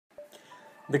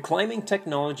The climbing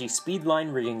technology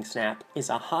Speedline rigging snap is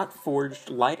a hot-forged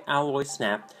light alloy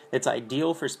snap that's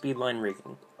ideal for speedline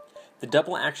rigging. The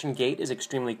double-action gate is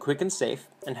extremely quick and safe,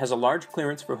 and has a large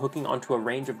clearance for hooking onto a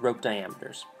range of rope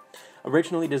diameters.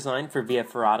 Originally designed for via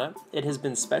ferrata, it has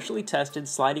been specially tested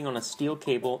sliding on a steel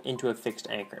cable into a fixed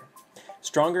anchor.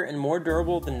 Stronger and more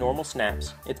durable than normal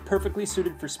snaps, it's perfectly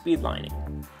suited for speedlining.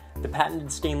 The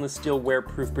patented stainless steel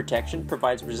wear-proof protection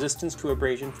provides resistance to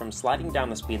abrasion from sliding down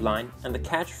the speedline, and the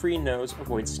catch-free nose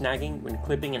avoids snagging when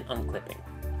clipping and unclipping.